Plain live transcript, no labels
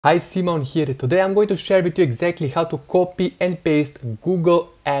Hi, Simon here. Today I'm going to share with you exactly how to copy and paste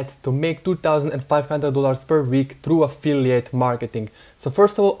Google Ads to make $2,500 per week through affiliate marketing. So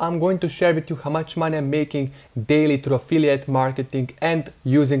first of all, I'm going to share with you how much money I'm making daily through affiliate marketing and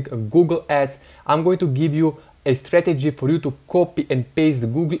using Google Ads. I'm going to give you a strategy for you to copy and paste the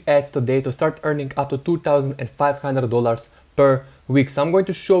Google Ads today to start earning up to $2,500 per week. So I'm going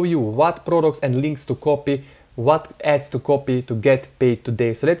to show you what products and links to copy, what ads to copy to get paid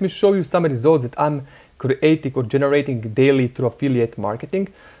today. So let me show you some results that I'm creating or generating daily through affiliate marketing.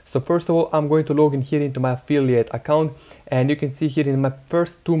 So first of all, I'm going to log in here into my affiliate account, and you can see here in my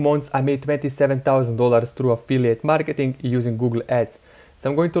first 2 months I made $27,000 through affiliate marketing using Google Ads. So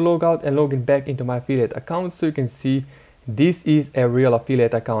I'm going to log out and log in back into my affiliate account so you can see this is a real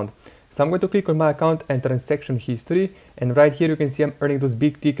affiliate account. So I'm going to click on my account and transaction history, and right here you can see I'm earning those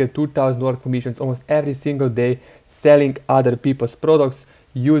big ticket $2,000 commissions almost every single day selling other people's products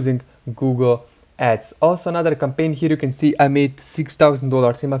using Google Ads. Also another campaign here, you can see I made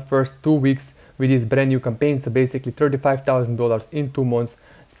 $6,000 in my first 2 weeks with this brand new campaign, so basically $35,000 in 2 months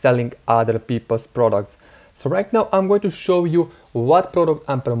selling other people's products. So right now I'm going to show you what product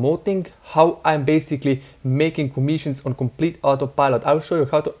I'm promoting, how I'm basically making commissions on complete autopilot. I'll show you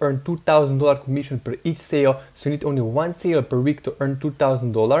how to earn $2,000 commission per each sale, so you need only 1 sale per week to earn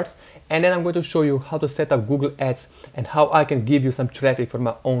 $2,000. And then I'm going to show you how to set up Google Ads and how I can give you some traffic for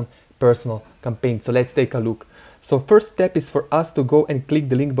my own personal campaign. So let's take a look. So first step is for us to go and click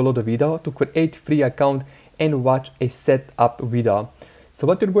the link below the video to create free account and watch a setup video. So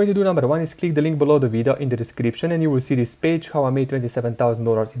what you're going to do, number one, is click the link below the video in the description, and you will see this page, how I made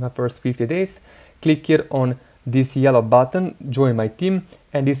 $27,000 in my first 50 days. Click here on this yellow button, join my team,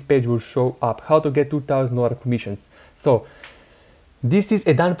 and this page will show up, how to get $2,000 commissions. So this is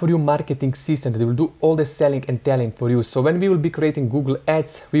a done for you marketing system that will do all the selling and telling for you. So when we will be creating Google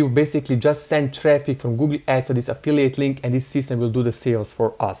Ads, we will basically just send traffic from Google Ads to this affiliate link, and this system will do the sales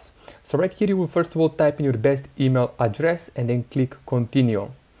for us. So right here you will first of all type in your best email address and then click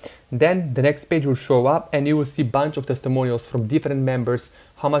continue. Then the next page will show up, and you will see a bunch of testimonials from different members,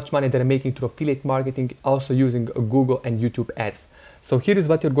 how much money they're making through affiliate marketing, also using Google and YouTube ads. So here is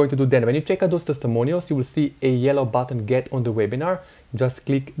what you're going to do then. When you check out those testimonials, you will see a yellow button, get on the webinar. Just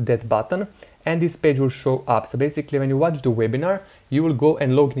click that button and this page will show up. So basically when you watch the webinar, you will go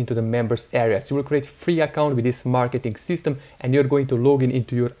and log into the members area. So you will create a free account with this marketing system, and you're going to log in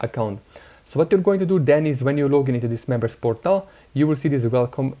into your account. So what you're going to do then is, when you log in into this members portal, you will see this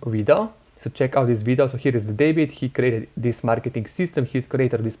welcome video. So check out this video. So here is the David. He created this marketing system. He's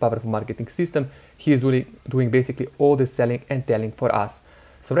creator of this powerful marketing system. He is doing basically all the selling and telling for us.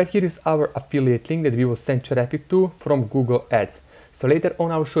 So right here is our affiliate link that we will send traffic to from Google Ads. So later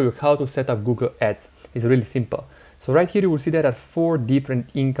on I'll show you how to set up Google Ads. It's really simple. So right here you will see there are 4 different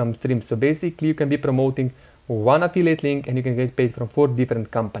income streams. So basically you can be promoting one affiliate link and you can get paid from 4 different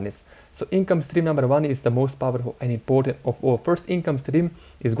companies. So income stream number 1 is the most powerful and important of all. First income stream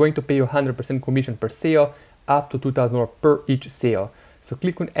is going to pay you 100% commission per sale, up to $2,000 per each sale. So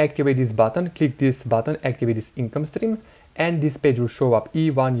click on activate this button, click this button, activate this income stream, and this page will show up,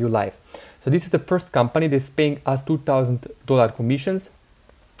 E1U Live. So this is the first company that's paying us $2,000 commissions.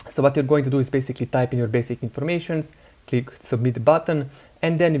 So what you're going to do is basically type in your basic informations, click submit button,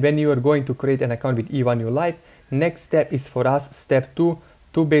 and then when you are going to create an account with E1U Live, next step is for us, step 2,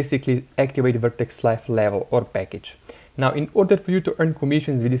 to basically activate Vertex Live level or package. Now in order for you to earn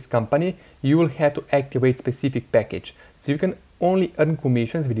commissions with this company, you will have to activate specific package. So you can only earn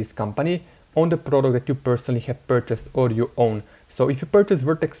commissions with this company on the product that you personally have purchased or you own. So if you purchase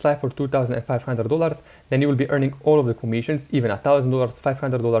Vertex Live for $2,500, then you will be earning all of the commissions, even $1,000,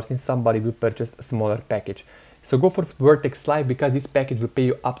 $500 if somebody will purchase a smaller package. So go for Vertex Live because this package will pay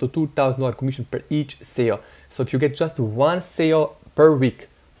you up to $2,000 commission per each sale. So if you get just 1 sale per week,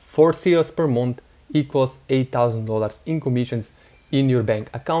 4 sales per month equals $8,000 in commissions in your bank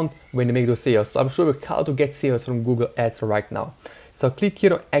account when you make those sales. So I'll show you how to get sales from Google Ads right now. So click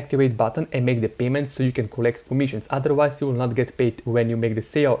here on activate button and make the payment so you can collect commissions. Otherwise you will not get paid when you make the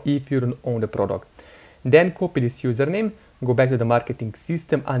sale if you don't own the product. Then copy this username, go back to the marketing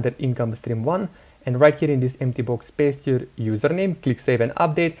system under income stream 1, and right here in this empty box paste your username, click save and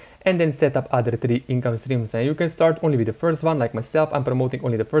update, and then set up other 3 income streams. And you can start only with the first one, like myself, I'm promoting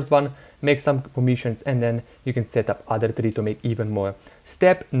only the first one, make some commissions, and then you can set up other 3 to make even more.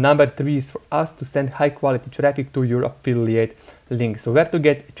 Step number 3 is for us to send high quality traffic to your affiliate link. So where to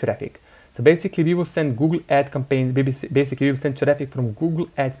get traffic? So basically we will send Google ad campaign, basically we will send traffic from Google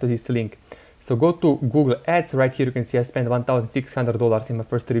Ads to this link. So go to Google Ads. Right here you can see I spent $1,600 in my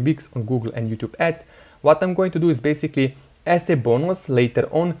first 3 weeks on Google and YouTube ads. What I'm going to do is basically As a bonus, later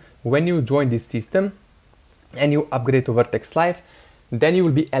on, when you join this system and you upgrade to Vertex Live, then you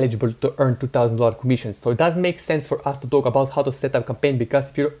will be eligible to earn $2,000 commissions. So it does make sense for us to talk about how to set up a campaign, because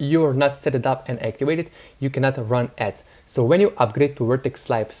if you're not set it up and activated, you cannot run ads. So when you upgrade to Vertex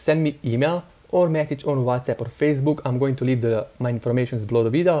Live, send me email or message on WhatsApp or Facebook. I'm going to leave my information below the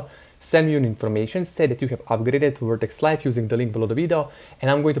video. Send me your information, say that you have upgraded to Vertex Live using the link below the video,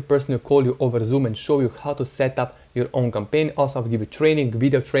 and I'm going to personally call you over Zoom and show you how to set up your own campaign. Also, I'll give you training,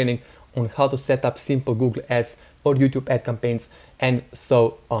 video training on how to set up simple Google Ads or YouTube ad campaigns and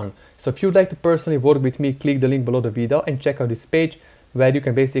so on. So if you'd like to personally work with me, click the link below the video and check out this page where you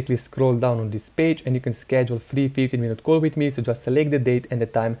can basically scroll down on this page and you can schedule a free 15-minute call with me. So just select the date and the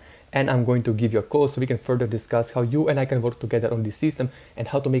time, and I'm going to give you a call so we can further discuss how you and I can work together on this system and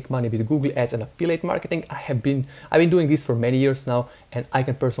how to make money with Google Ads and affiliate marketing. I've been doing this for many years now, and I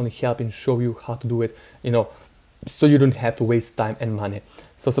can personally help and show you how to do it, so you don't have to waste time and money.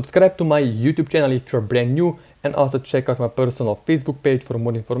 So subscribe to my YouTube channel if you're brand new, and also check out my personal Facebook page for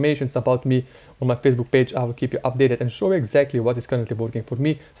more information about me. On my Facebook page, I will keep you updated and show you exactly what is currently working for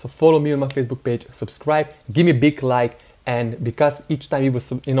me. So follow me on my Facebook page, subscribe, give me a big like, and because each time you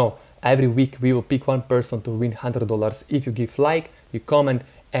will, every week we will pick one person to win $100 if you give like, you comment,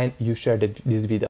 and you share this video.